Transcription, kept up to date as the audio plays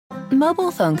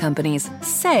Mobile phone companies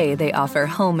say they offer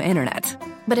home internet.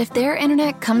 But if their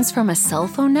internet comes from a cell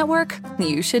phone network,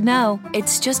 you should know.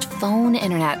 It's just phone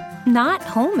internet, not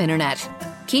home internet.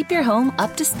 Keep your home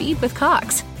up to speed with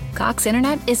Cox. Cox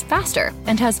internet is faster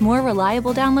and has more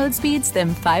reliable download speeds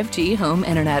than 5G home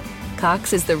internet.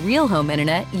 Cox is the real home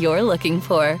internet you're looking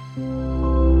for.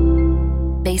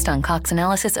 Based on Cox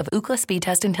analysis of Ookla speed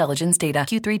test intelligence data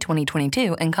Q3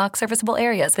 2022 and Cox serviceable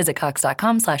areas, visit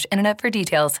cox.com/internet for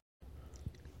details.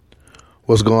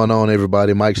 What's going on,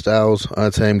 everybody? Mike Styles,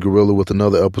 Untamed Gorilla, with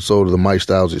another episode of the Mike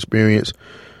Styles Experience.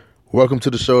 Welcome to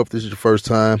the show if this is your first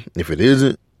time. If it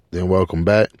isn't, then welcome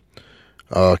back.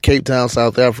 Cape Town,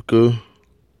 South Africa,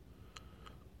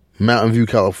 Mountain View,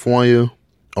 California,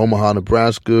 Omaha,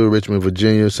 Nebraska, Richmond,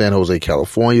 Virginia, San Jose,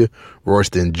 California,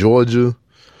 Royston, Georgia.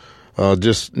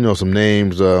 Just, some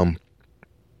names, out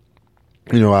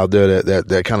there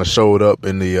that kind of showed up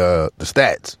in the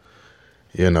stats.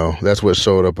 That's what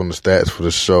showed up on the stats for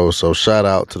the show. So shout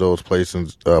out to those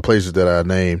places that I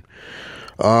named.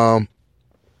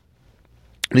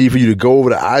 Need for you to go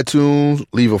over to iTunes,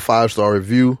 leave a 5-star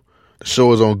review. The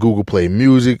show is on Google Play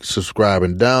Music. Subscribe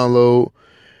and download.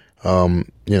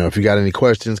 If you got any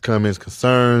questions, comments,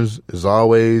 concerns, as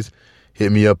always,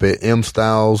 hit me up at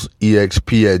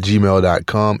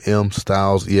mstylesexp@gmail.com.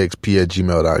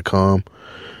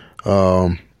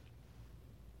 mstylesexp@gmail.com.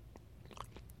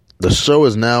 The show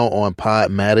is now on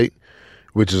Podmatic,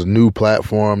 which is a new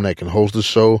platform that can host the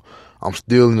show. I'm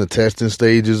still in the testing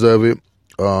stages of it.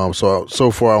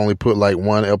 So far I only put like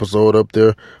one episode up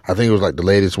there. I think it was like the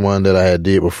latest one that I had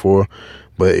did before.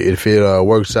 But if it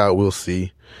works out, we'll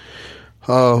see.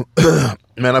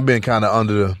 Man, I've been kind of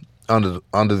under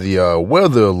the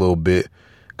weather a little bit,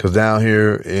 because down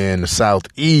here in the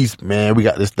southeast, man, we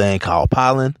got this thing called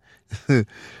pollen.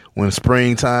 When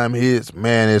springtime hits,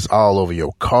 man, it's all over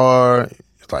your car.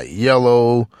 It's like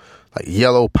yellow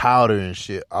powder and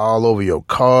shit all over your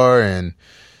car, and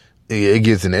it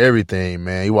gets into everything,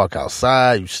 man. You walk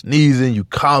outside, you sneezing, you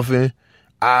coughing,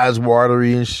 eyes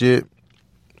watery and shit.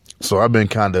 So I've been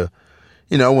kind of,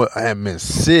 I haven't been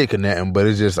sick or nothing, but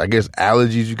it's just, I guess,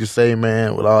 allergies, you could say,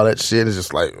 man, with all that shit. It's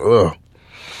just like, ugh.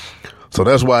 So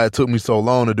that's why it took me so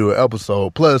long to do an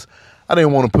episode. Plus, I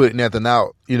didn't want to put nothing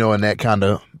out, in that kind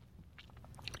of,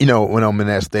 when I'm in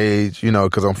that stage,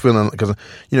 because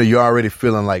you're already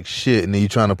feeling like shit, and then you're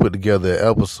trying to put together an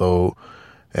episode,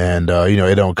 and,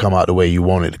 it don't come out the way you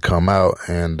want it to come out,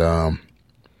 and,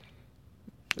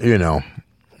 you know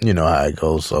how it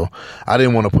goes. So I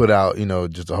didn't want to put out,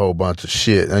 just a whole bunch of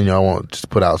shit. And, I want to just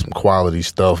put out some quality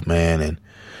stuff, man, and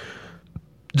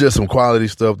just some quality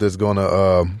stuff that's going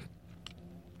to,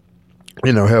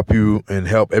 help you and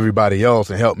help everybody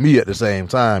else and help me at the same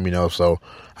time, So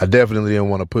I definitely didn't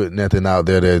want to put nothing out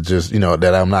there that just,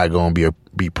 that I'm not going to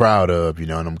be proud of,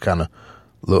 and I'm kind of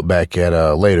look back at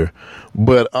later.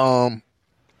 But damn,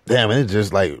 it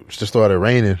just started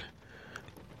raining.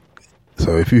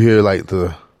 So if you hear like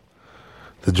the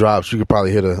drops, you could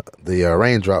probably hear the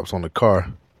raindrops on the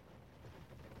car,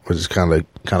 which is kind of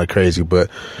crazy.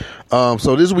 But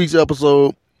so this week's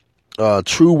episode,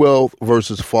 true wealth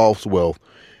versus false wealth,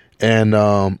 and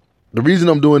the reason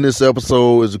I'm doing this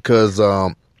episode is because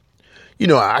I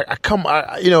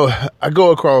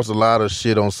go across a lot of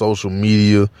shit on social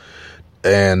media,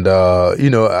 and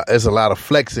there's a lot of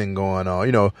flexing going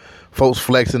on. Folks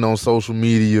flexing on social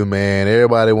media, man.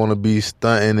 Everybody want to be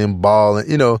stunting and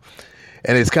balling, and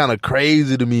it's kind of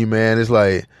crazy to me, man. It's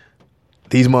like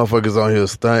these motherfuckers on here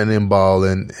stunting and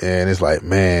balling, and it's like,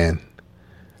 man,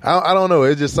 I don't know.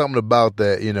 It's just something about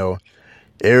that,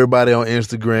 everybody on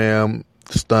Instagram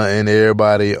stunting,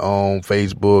 everybody on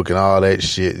Facebook and all that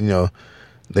shit,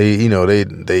 they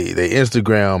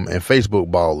Instagram and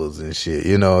Facebook ballers and shit,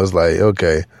 it's like,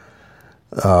 okay.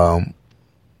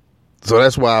 So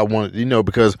that's why I want,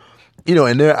 because,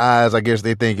 in their eyes, I guess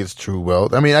they think it's true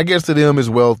wealth. I mean, I guess to them it's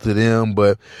wealth to them,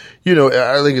 but,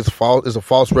 I think it's false. It's a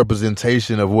false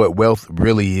representation of what wealth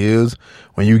really is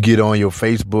when you get on your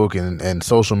Facebook and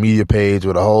social media page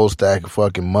with a whole stack of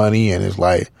fucking money, and it's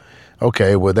like,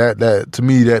 okay, well that to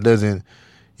me, that doesn't,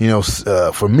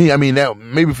 for me, I mean, that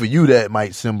maybe for you that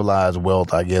might symbolize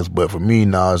wealth, I guess, but for me,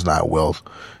 no, it's not wealth.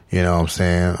 You know what I'm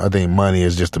saying? I think money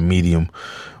is just a medium,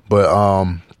 but,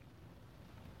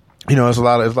 it's a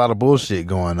lot of bullshit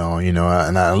going on,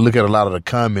 and I look at a lot of the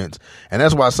comments, and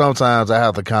that's why sometimes I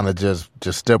have to kind of just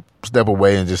step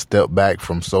away and just step back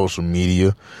from social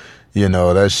media.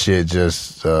 That shit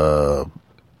just,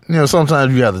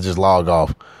 sometimes you have to just log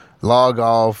off,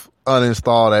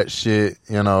 uninstall that shit,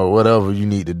 whatever you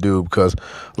need to do, because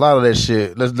a lot of that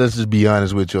shit, let's just be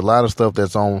honest with you, a lot of stuff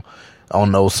that's on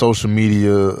on those social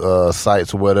media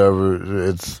sites or whatever,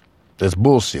 it's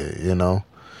bullshit, you know.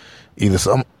 Either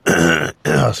some,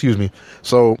 excuse me.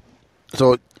 So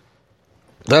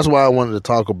that's why I wanted to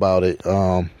talk about it.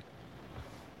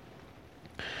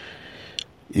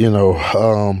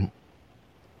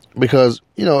 Because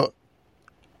when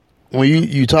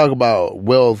you talk about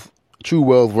wealth, true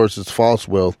wealth versus false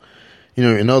wealth,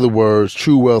 in other words,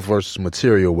 true wealth versus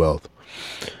material wealth.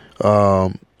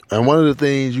 And one of the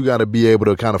things you got to be able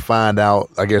to kind of find out,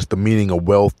 I guess, the meaning of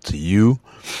wealth to you.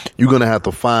 You're going to have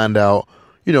to find out,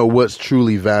 what's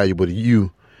truly valuable to you.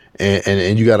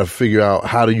 And you got to figure out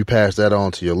how do you pass that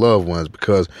on to your loved ones,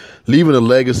 because leaving a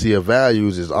legacy of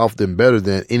values is often better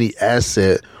than any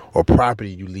asset or property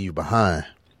you leave behind.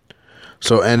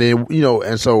 So, and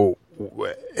then, so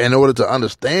in order to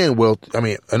understand wealth,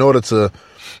 in order to,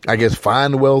 I guess,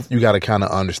 find wealth, you got to kind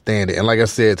of understand it. And like I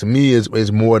said, to me,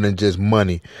 it's more than just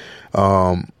money.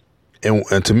 And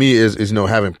to me is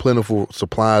having plentiful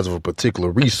supplies of a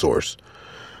particular resource.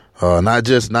 Not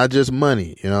just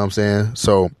money, you know what I'm saying?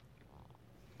 So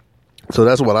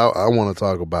that's what I want to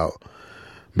talk about,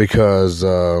 because,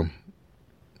 the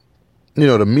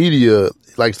media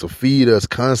likes to feed us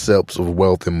concepts of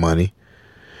wealth and money.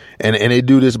 And they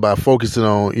do this by focusing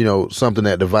on, something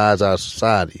that divides our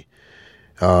society,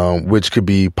 which could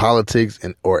be politics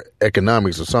or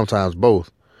economics, or sometimes both.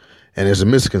 And there's a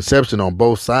misconception on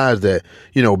both sides that,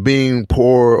 being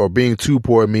poor or being too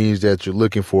poor means that you're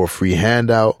looking for a free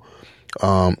handout.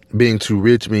 Being too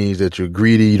rich means that you're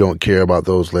greedy, you don't care about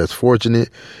those less fortunate,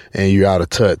 and you're out of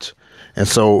touch. And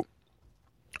so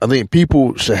I think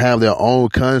people should have their own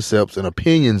concepts and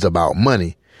opinions about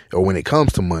money, or when it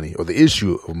comes to money, or the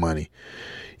issue of money.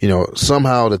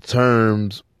 Somehow the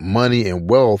terms money and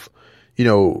wealth,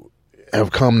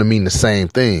 have come to mean the same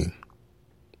thing.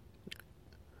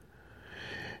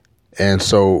 And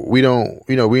so we don't,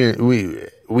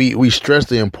 we stress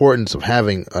the importance of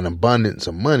having an abundance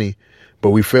of money,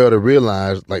 but we fail to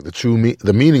realize like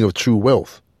the meaning of true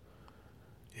wealth,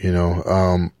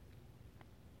 and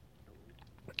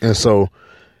so,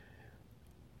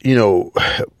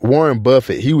 Warren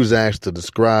Buffett, he was asked to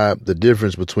describe the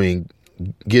difference between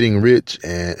getting rich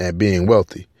and being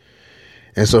wealthy.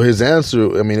 And so his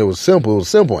answer, it was simple. It was a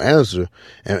simple answer.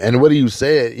 And what he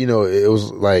said, it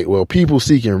was like, well, people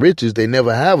seeking riches, they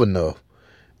never have enough.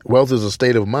 Wealth is a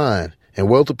state of mind, and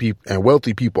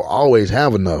wealthy people always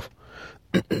have enough.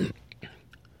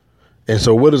 And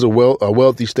so what is a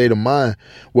wealthy state of mind?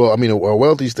 Well, a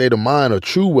wealthy state of mind, or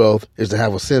true wealth, is to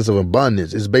have a sense of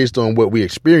abundance. It's based on what we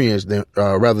experience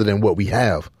rather than what we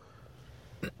have.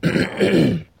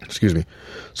 Excuse me.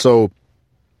 So,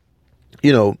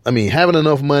 having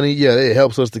enough money, yeah, it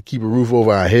helps us to keep a roof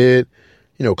over our head,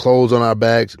 clothes on our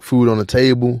backs, food on the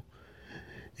table,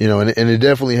 and it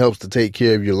definitely helps to take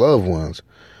care of your loved ones.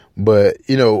 But,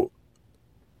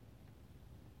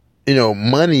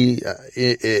 money,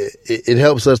 it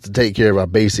helps us to take care of our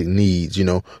basic needs,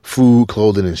 food,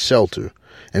 clothing, and shelter.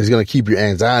 And it's going to keep your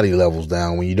anxiety levels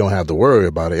down when you don't have to worry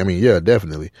about it. Yeah,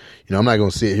 definitely. I'm not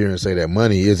going to sit here and say that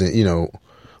money isn't,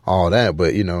 all that,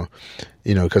 but,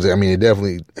 because, it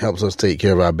definitely helps us take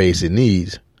care of our basic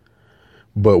needs.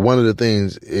 But one of the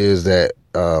things is that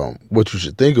what you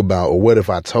should think about, or what if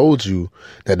I told you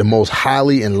that the most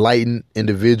highly enlightened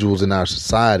individuals in our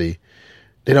society,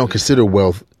 they don't consider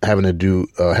wealth having to do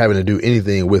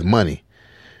anything with money.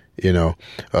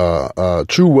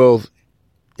 True wealth,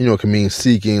 can mean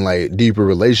seeking like deeper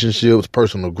relationships,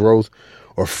 personal growth,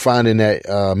 or finding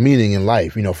that meaning in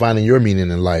life. Finding your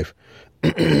meaning in life.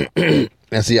 And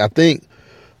see, I think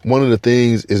one of the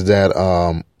things is that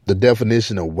the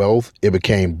definition of wealth, it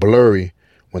became blurry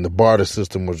when the barter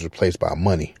system was replaced by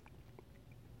money.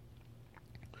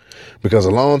 Because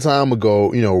a long time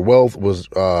ago, wealth was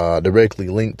directly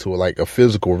linked to like a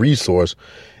physical resource.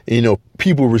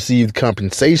 People received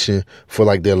compensation for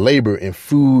like their labor in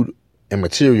food and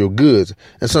material goods,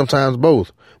 and sometimes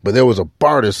both. But there was a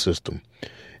barter system.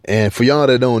 And for y'all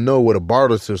that don't know what a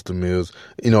barter system is,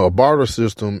 a barter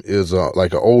system is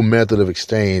like an old method of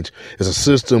exchange. It's a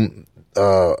system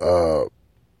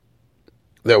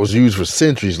that was used for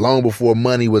centuries, long before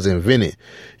money was invented.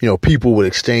 People would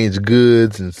exchange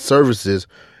goods and services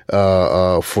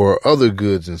for other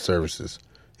goods and services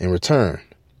in return.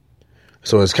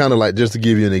 So it's kind of like, just to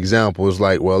give you an example, it's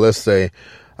like, well, let's say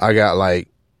I got like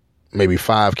maybe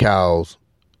 5 cows,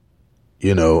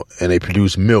 and they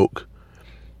produce milk.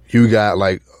 You got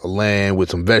like a land with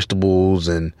some vegetables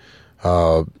and,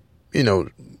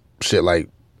 shit like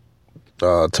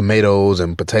tomatoes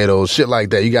and potatoes, shit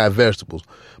like that. You got vegetables.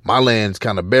 My land's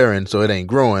kind of barren, so it ain't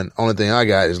growing. Only thing I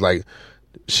got is like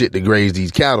shit to graze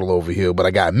these cattle over here, but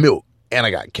I got milk and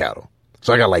I got cattle.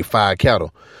 So I got like 5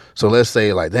 cattle. So let's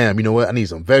say like, damn, you know what? I need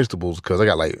some vegetables because I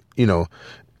got like, you know,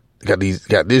 got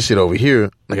this shit over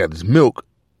here. I got this milk,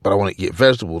 but I want to get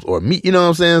vegetables or meat. You know what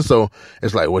I'm saying? So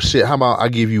it's like, well, shit, how about I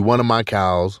give you one of my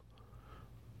cows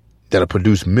that'll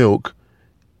produce milk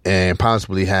and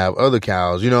possibly have other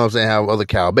cows, you know what I'm saying? Have other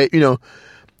cow, you know,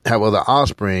 have other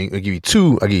offspring. I give you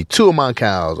 2 of my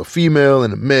cows, a female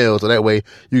and a male. So that way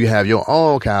you can have your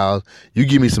own cows. You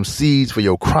give me some seeds for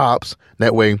your crops.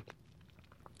 That way,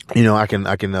 you know, I can,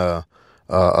 you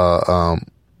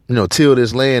know, till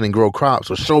this land and grow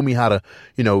crops, or show me how to,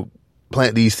 you know,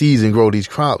 plant these seeds and grow these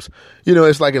crops. You know,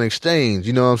 it's like an exchange.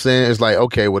 You know what I'm saying? It's like,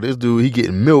 okay, well, this dude, he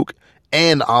getting milk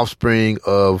and the offspring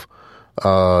of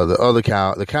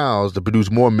the cows to produce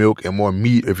more milk and more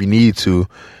meat if you need to,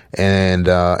 and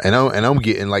I'm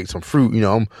getting like some fruit. You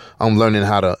know, I'm learning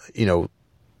how to, you know,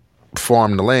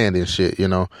 farm the land and shit. You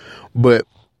know, but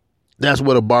that's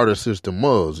what a barter system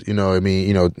was. You know what I mean?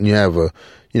 You know, you have an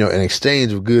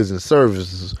exchange of goods and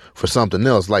services for something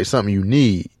else, like something you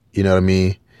need. You know what I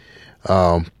mean?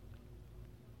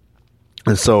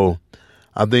 And so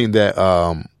I think that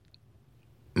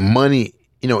money,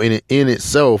 you know, in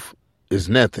itself is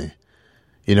nothing.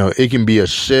 You know, it can be a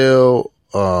shell,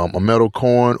 a metal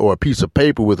coin, or a piece of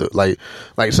paper with it, like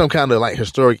some kind of like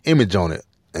historic image on it,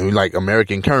 and like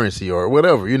American currency or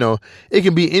whatever. You know, it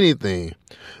can be anything.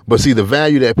 But see, the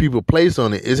value that people place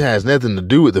on it has nothing to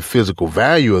do with the physical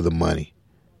value of the money.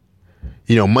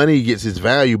 You know, money gets its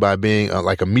value by being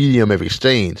like a medium of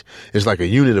exchange. It's like a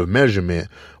unit of measurement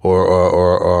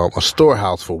or a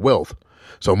storehouse for wealth.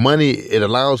 So money, it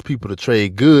allows people to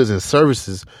trade goods and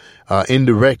services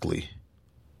indirectly.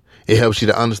 It helps you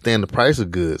to understand the price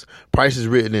of goods. Prices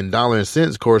written in dollars and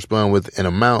cents correspond with an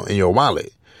amount in your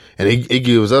wallet. And it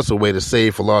gives us a way to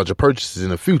save for larger purchases in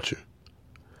the future.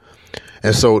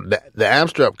 And so the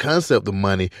abstract concept of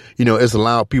money, you know, it's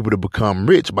allowed people to become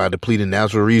rich by depleting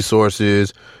natural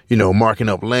resources, you know, marking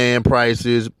up land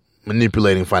prices,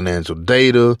 manipulating financial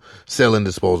data, selling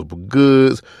disposable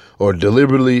goods, or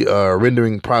deliberately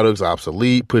rendering products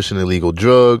obsolete, pushing illegal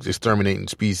drugs, exterminating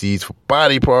species for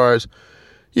body parts.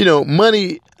 You know,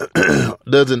 money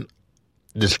doesn't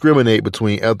discriminate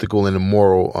between ethical and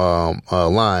immoral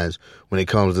lines when it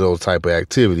comes to those type of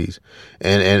activities.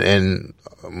 And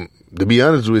to be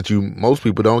honest with you, most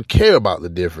people don't care about the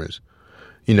difference.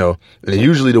 You know, they're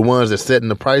usually the ones that setting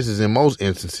the prices in most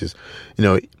instances. You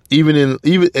know,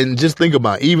 and just think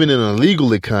about, even in a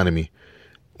legal economy,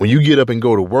 when you get up and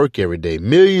go to work every day,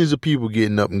 millions of people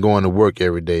getting up and going to work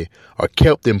every day are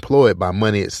kept employed by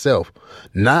money itself,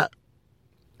 not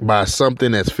by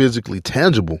something that's physically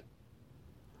tangible.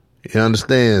 You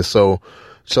understand? So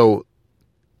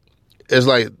it's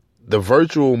like the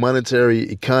virtual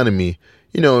monetary economy,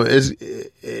 you know,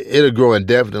 it'll grow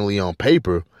indefinitely on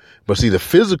paper, but see, the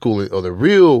physical or the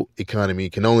real economy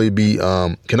can only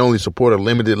support a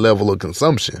limited level of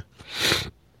consumption.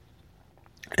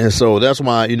 And so that's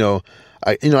why,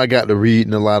 I got to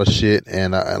reading a lot of shit,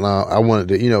 and I wanted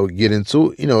to, get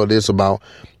into, this about,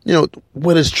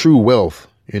 what is true wealth?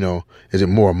 Is it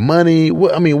more money?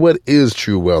 What is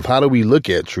true wealth? How do we look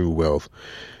at true wealth?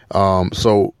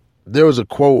 So there was a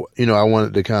quote, I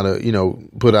wanted to kind of,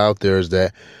 put out there, is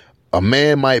that a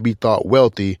man might be thought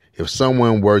wealthy if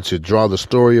someone were to draw the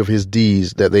story of his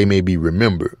deeds that they may be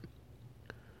remembered.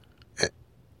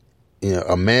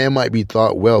 A man might be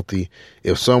thought wealthy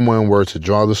if someone were to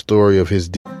draw the story of his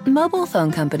deeds. Mobile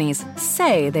phone companies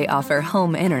say they offer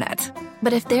home internet.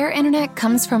 But if their internet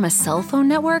comes from a cell phone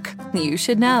network, you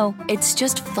should know. It's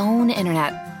just phone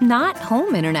internet, not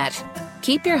home internet.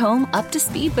 Keep your home up to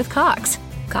speed with Cox.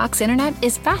 Cox internet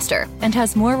is faster and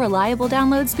has more reliable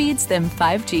download speeds than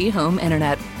 5G home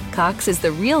internet. Cox is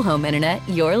the real home internet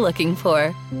you're looking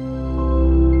for.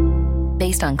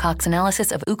 Based on Cox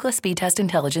analysis of Ookla speed test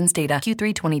intelligence data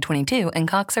Q3 2022 and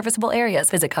Cox serviceable areas.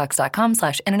 Visit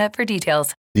cox.com/internet for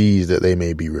details. These that they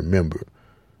may be remembered.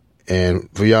 And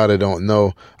for y'all that don't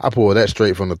know, I pulled that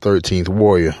straight from the 13th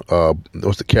Warrior.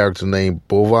 What's the character's name?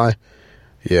 Bolvi?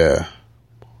 Yeah.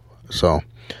 So,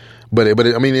 but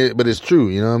it's true.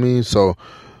 You know what I mean? So,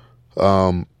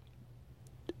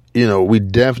 we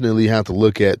definitely have to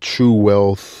look at true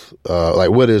wealth.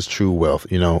 Like, what is true wealth?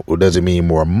 Does it mean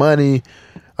more money?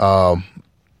 There's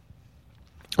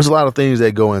a lot of things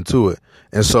that go into it.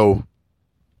 And so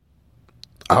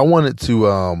I wanted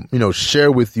to,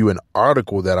 share with you an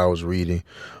article that I was reading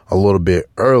a little bit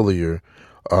earlier,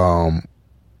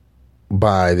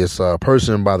 by this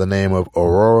person by the name of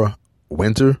Aurora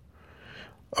Winter,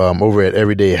 over at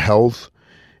Everyday Health.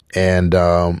 And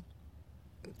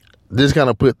this kind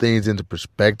of put things into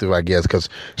perspective, I guess, because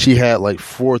she had like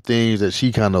 4 things that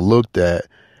she kind of looked at,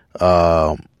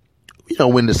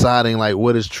 when deciding like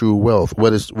what is true wealth,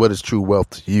 what is true wealth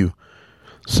to you.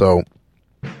 So,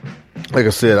 like I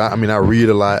said, I read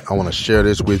a lot. I want to share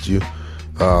this with you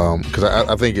because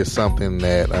I think it's something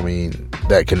that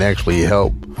that can actually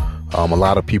help a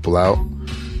lot of people out.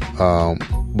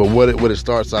 But what it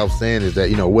starts off saying is that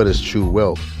what is true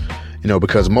wealth.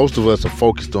 Because most of us are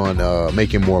focused on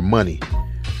making more money.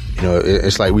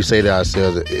 It's like we say to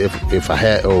ourselves, if I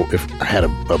had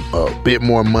a bit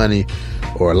more money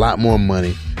or a lot more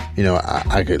money,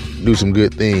 I could do some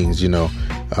good things.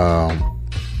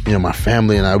 My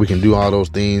family and I, we can do all those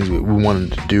things we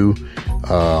wanted to do.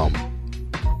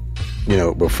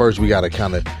 But first we got to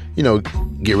kind of,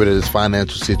 get rid of this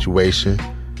financial situation.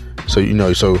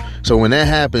 So, so when that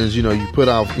happens, you put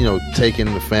off,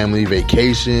 taking the family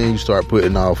vacation, you start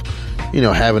putting off,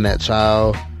 having that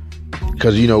child,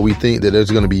 because, we think that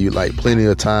there's going to be like plenty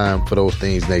of time for those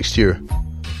things next year.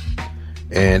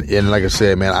 And like I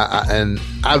said, man,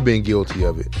 I've been guilty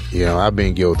of it. I've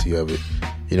been guilty of it.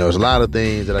 There's a lot of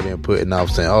things that I've been putting off,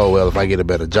 saying, oh, well, if I get a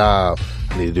better job,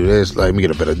 I need to do this. Let me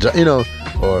get a better job,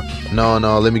 or no,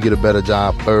 let me get a better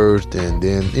job first. And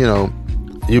then,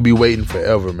 you'll be waiting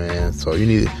forever, man. So you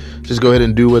need to just go ahead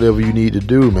and do whatever you need to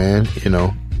do, man,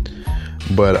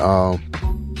 But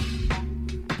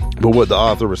what the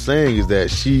author was saying is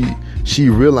that she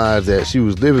realized that she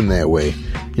was living that way.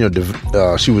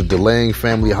 She was delaying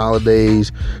family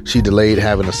holidays. She delayed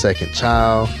having a second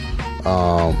child.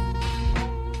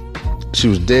 She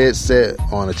was dead set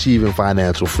on achieving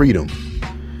financial freedom.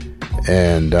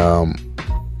 And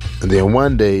then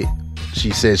one day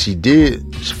she said she did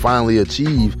finally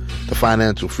achieve the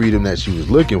financial freedom that she was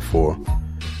looking for.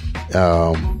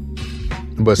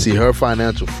 But see, her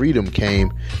financial freedom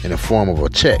came in the form of a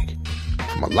check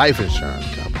from a life insurance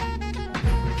company.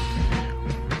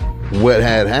 What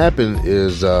had happened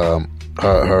is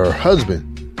her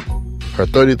husband, her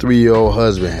 33-year-old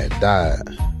husband, had died.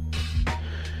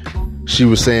 She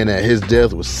was saying that his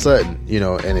death was sudden,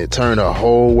 and it turned her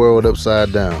whole world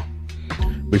upside down.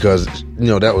 Because,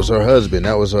 that was her husband.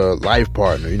 That was her life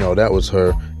partner. That was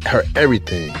her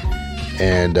everything.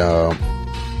 And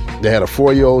they had a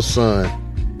 4-year-old son.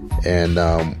 And,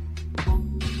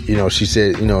 she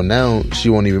said, now she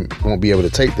won't be able to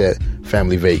take that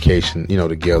family vacation,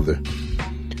 together.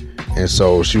 And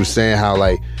so she was saying how,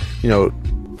 like,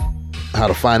 how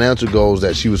the financial goals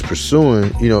that she was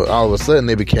pursuing, all of a sudden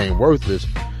they became worthless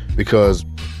because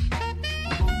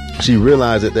she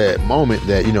realized at that moment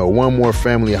that, one more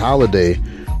family holiday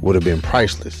would have been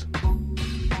priceless.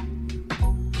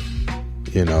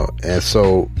 And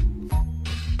so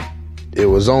it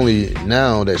was only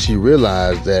now that she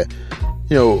realized that,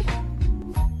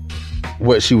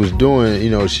 what she was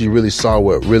doing, she really saw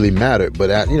what really mattered.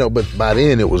 But but by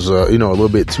then it was, a little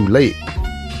bit too late.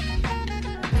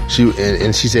 She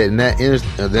said in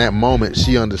that moment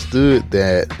she understood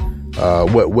that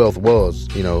what wealth was.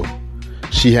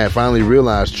 She had finally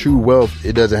realized true wealth,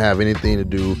 it doesn't have anything to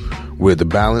do with the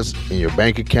balance in your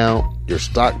bank account, your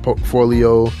stock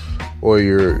portfolio, or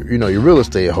your real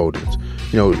estate holdings.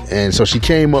 And so she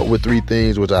came up with 3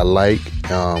 things which I like,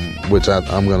 which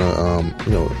I'm gonna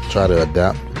try to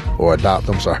adopt.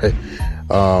 I'm sorry.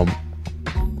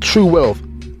 True wealth.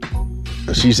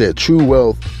 She said true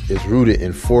wealth is rooted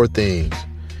in 4 things.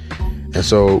 And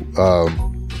so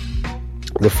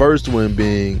the first one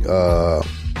being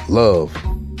love.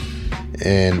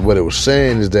 And what it was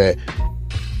saying is that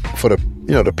for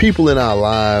the people in our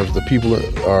lives, the people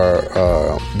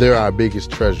are they're our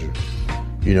biggest treasure.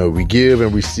 We give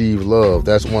and receive love.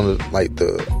 That's one of like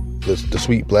the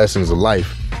sweet blessings of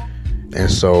life. And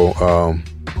so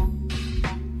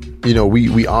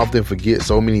we often forget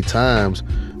so many times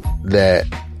that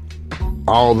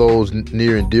all those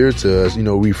near and dear to us,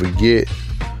 we forget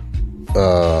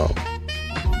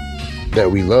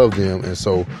that we love them. And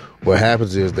so what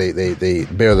happens is they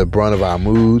bear the brunt of our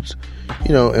moods,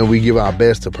 and we give our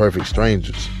best to perfect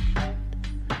strangers.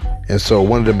 And so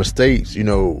one of the mistakes,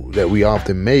 that we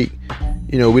often make,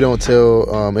 we don't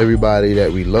tell everybody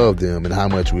that we love them and how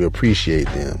much we appreciate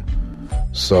them.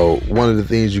 So one of the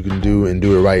things you can do, and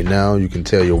do it right now, you can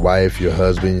tell your wife, your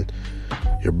husband,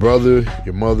 your brother,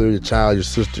 your mother, your child, your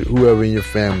sister, whoever in your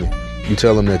family, you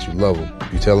tell them that you love them.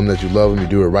 You tell them that you love them. You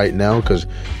do it right now because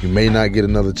you may not get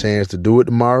another chance to do it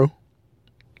tomorrow.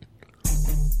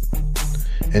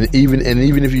 And even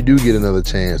if you do get another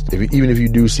chance, even if you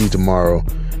do see tomorrow,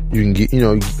 you can get,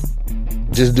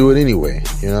 just do it anyway.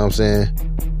 You know what I'm saying?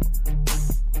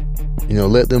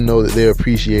 Let them know that they're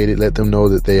appreciated. Let them know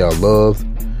that they are loved.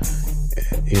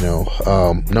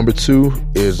 Number 2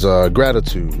 is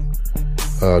gratitude.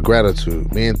 Gratitude,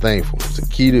 being thankful. It's a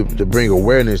key to bring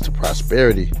awareness to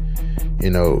prosperity,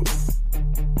 And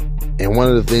one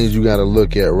of the things you got to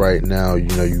look at right now,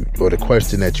 or the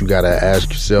question that you got to ask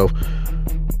yourself,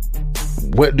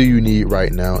 what do you need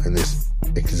right now in this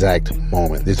exact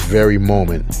moment, this very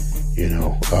moment,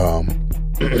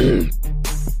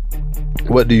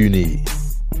 what do you need?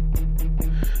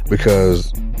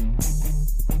 Because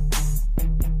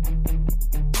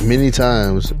many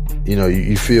times,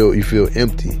 you feel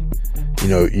empty.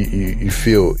 You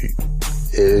feel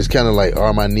it's kind of like,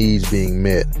 are my needs being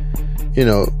met?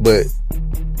 But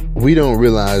we don't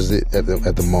realize it at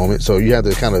the moment. So you have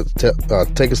to kind of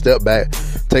take a step back,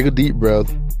 take a deep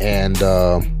breath, and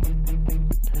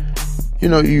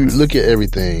you look at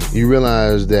everything. You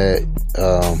realize that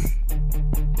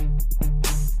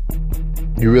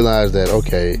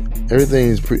okay,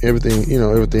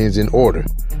 everything's in order.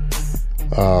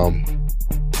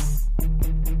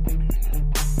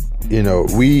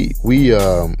 We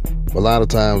a lot of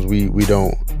times we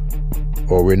don't,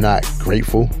 or we're not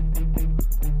grateful.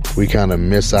 We kind of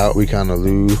miss out. We kind of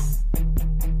lose.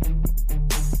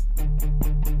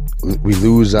 We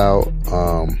lose out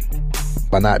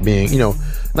by not being,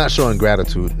 not showing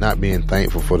gratitude, not being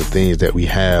thankful for the things that we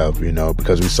have,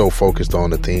 because we're so focused on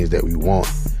the things that we want.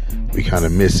 We kind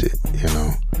of miss it,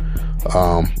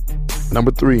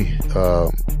 Number 3.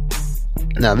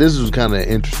 Now this is kind of an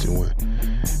interesting one.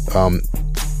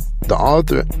 The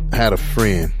author had a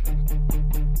friend.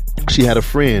 She had a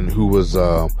friend who was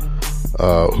HIV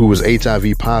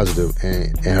positive,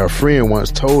 and her friend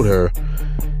once told her,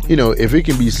 if it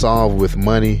can be solved with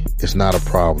money, it's not a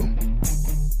problem.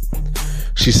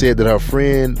 She said that her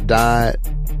friend died,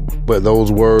 but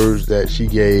those words that he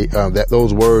gave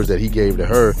to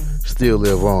her still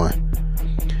live on.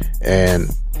 And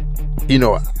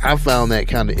I found that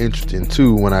kind of interesting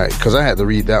too because I had to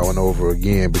read that one over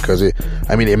again, because it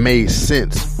made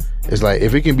sense. It's like,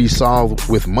 if it can be solved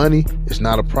with money, it's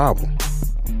not a problem.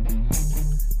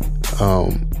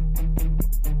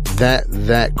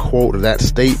 That quote, or that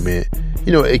statement,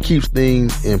 it keeps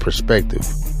things in perspective.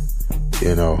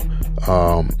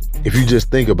 If you just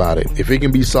think about it, if it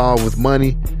can be solved with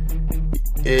money,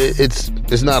 it's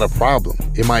not a problem.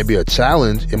 It might be a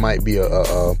challenge. It might be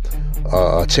a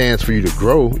chance for you to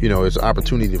grow. It's an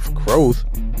opportunity for growth,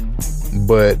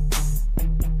 but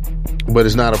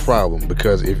it's not a problem,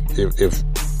 because if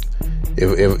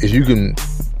you can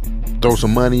throw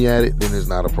some money at it, then it's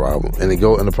not a problem. And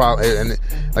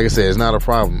like I said, it's not a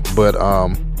problem. But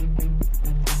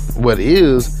what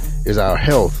is our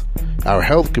health? Our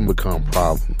health can become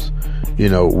problems.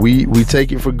 We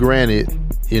take it for granted,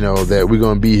 that we're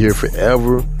going to be here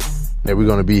forever, that we're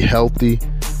going to be healthy.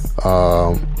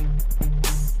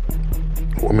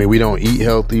 We don't eat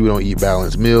healthy. We don't eat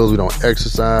balanced meals. We don't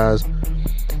exercise.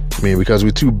 Because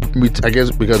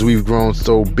because we've grown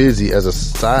so busy as a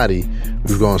society,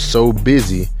 we've grown so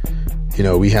busy,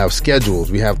 we have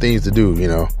schedules, we have things to do,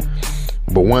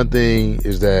 But one thing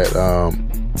is that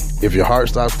if your heart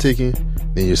stops ticking,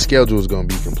 then your schedule is going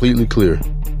to be completely clear,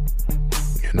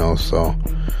 So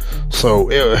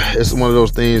it's one of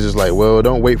those things. It's like, well,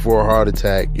 don't wait for a heart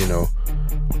attack, You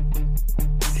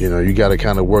got to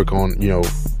kind of work on,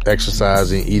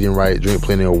 exercising, eating right, drink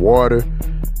plenty of water.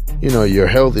 Your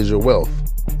health is your wealth.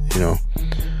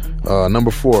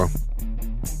 Number 4,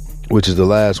 which is the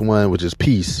last one, which is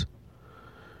peace.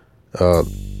 I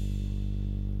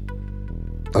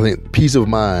think peace of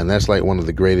mind, that's like one of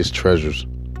the greatest treasures.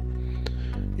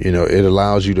 It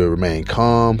allows you to remain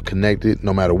calm, connected,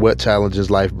 no matter what challenges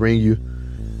life bring you.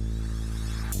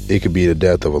 It could be the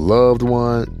death of a loved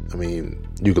one.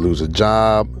 You could lose a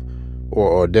job,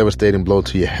 or a devastating blow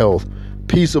to your health.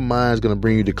 Peace of mind is going to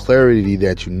bring you the clarity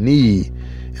that you need.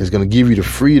 It's going to give you the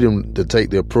freedom to take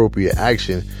the appropriate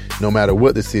action, no matter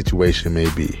what the situation may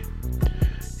be.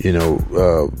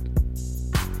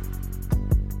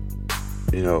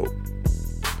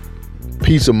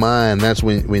 Peace of mind, that's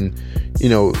when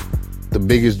the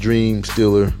biggest dream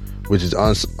stealer, which is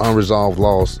unresolved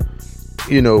loss,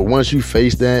 once you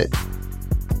face that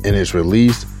and it's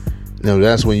released,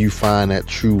 that's when you find that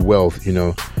true wealth.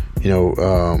 You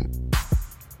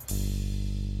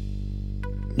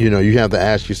have to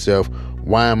ask yourself,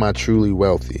 why am I truly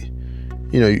wealthy?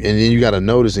 And then you got to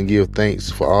notice and give thanks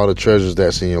for all the treasures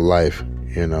that's in your life,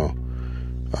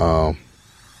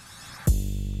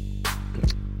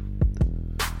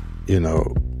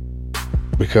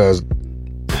 because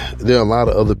there are a lot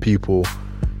of other people,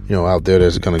 out there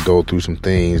that's going to go through some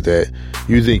things that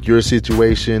you think your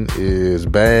situation is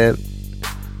bad.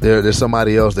 There's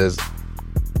somebody else that's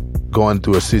going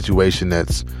through a situation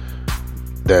that's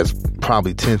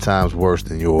probably 10 times worse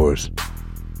than yours.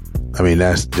 I mean,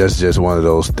 that's just one of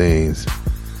those things.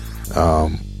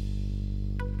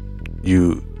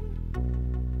 You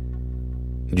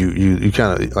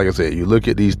kind of, like I said, you look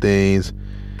at these things,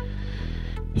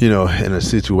 you know, in a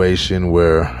situation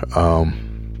where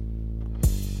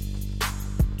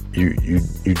you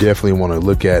definitely want to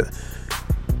look at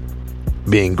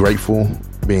being grateful,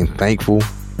 being thankful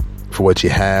for what you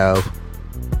have,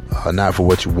 not for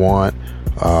what you want.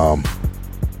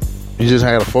 You just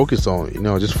have to focus on, you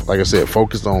know, just like I said,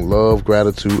 focus on love,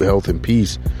 gratitude, health, and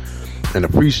peace, and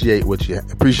appreciate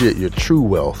your true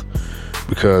wealth,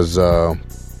 because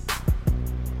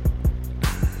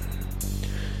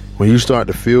when you start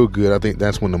to feel good, I think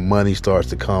that's when the money starts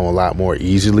to come a lot more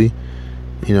easily.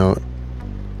 When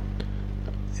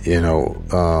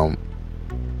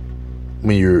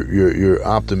you're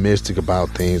optimistic about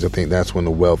things, I think that's when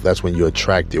you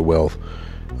attract your wealth.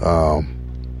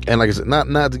 And like I said,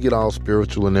 not to get all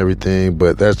spiritual and everything,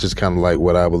 but that's just kind of like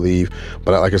what I believe.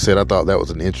 But like I said, I thought that was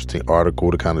an interesting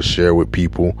article to kind of share with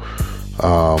people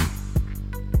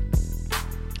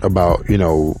about, you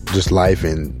know, just life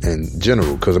in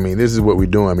general. Because I mean, this is what we're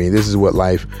doing. I mean, this is what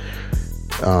life.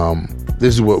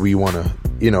 This is what we want to,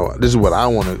 you know. This is what I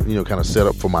want to, you know, kind of set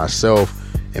up for myself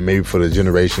and maybe for the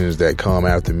generations that come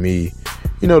after me.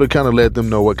 You know, to kind of let them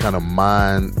know what kind of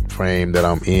mind frame that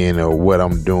I'm in or what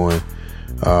I'm doing.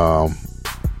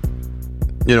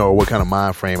 You know, what kind of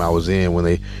mind frame I was in when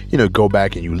they, you know, go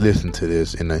back and you listen to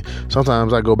this. And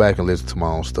sometimes I go back and listen to my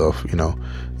own stuff, you know,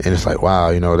 and it's like,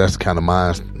 wow, you know, that's the kind of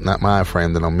mind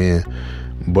frame that I'm in.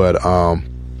 But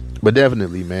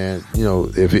definitely, man, you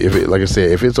know, if it, like I said,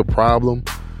 if it's a problem,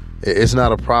 it's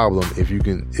not a problem if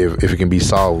it can be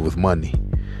solved with money.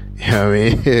 You know what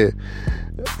I mean?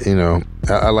 You know,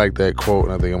 I like that quote,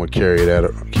 and I think I'm gonna carry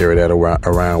that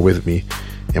around with me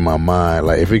in my mind.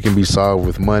 Like, if it can be solved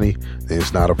with money, then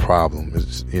it's not a problem.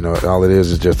 It's, you know, all it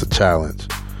is just a challenge.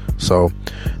 So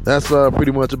that's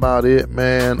pretty much about it,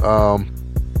 man.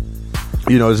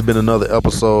 You know, it's been another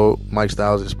episode, Mike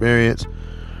Styles Experience.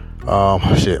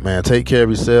 Shit, man, take care of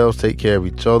yourselves, take care of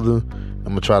each other. I'm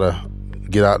gonna try to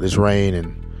get out this rain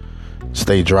and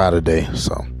stay dry today,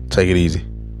 so take it easy.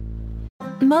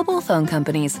 Mobile phone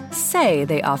companies say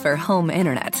they offer home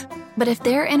internet. But if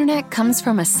their internet comes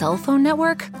from a cell phone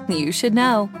network, you should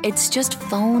know. It's just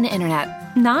phone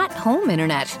internet, not home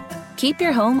internet. Keep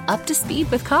your home up to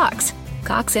speed with Cox.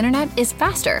 Cox internet is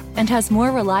faster and has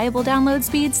more reliable download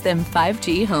speeds than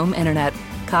 5G home internet.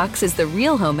 Cox is the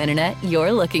real home internet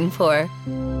you're looking for.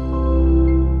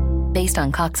 Based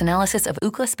on Cox analysis of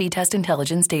Ookla speed test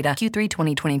intelligence data Q3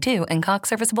 2022 and Cox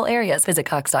serviceable areas, visit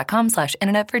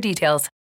cox.com/internet for details.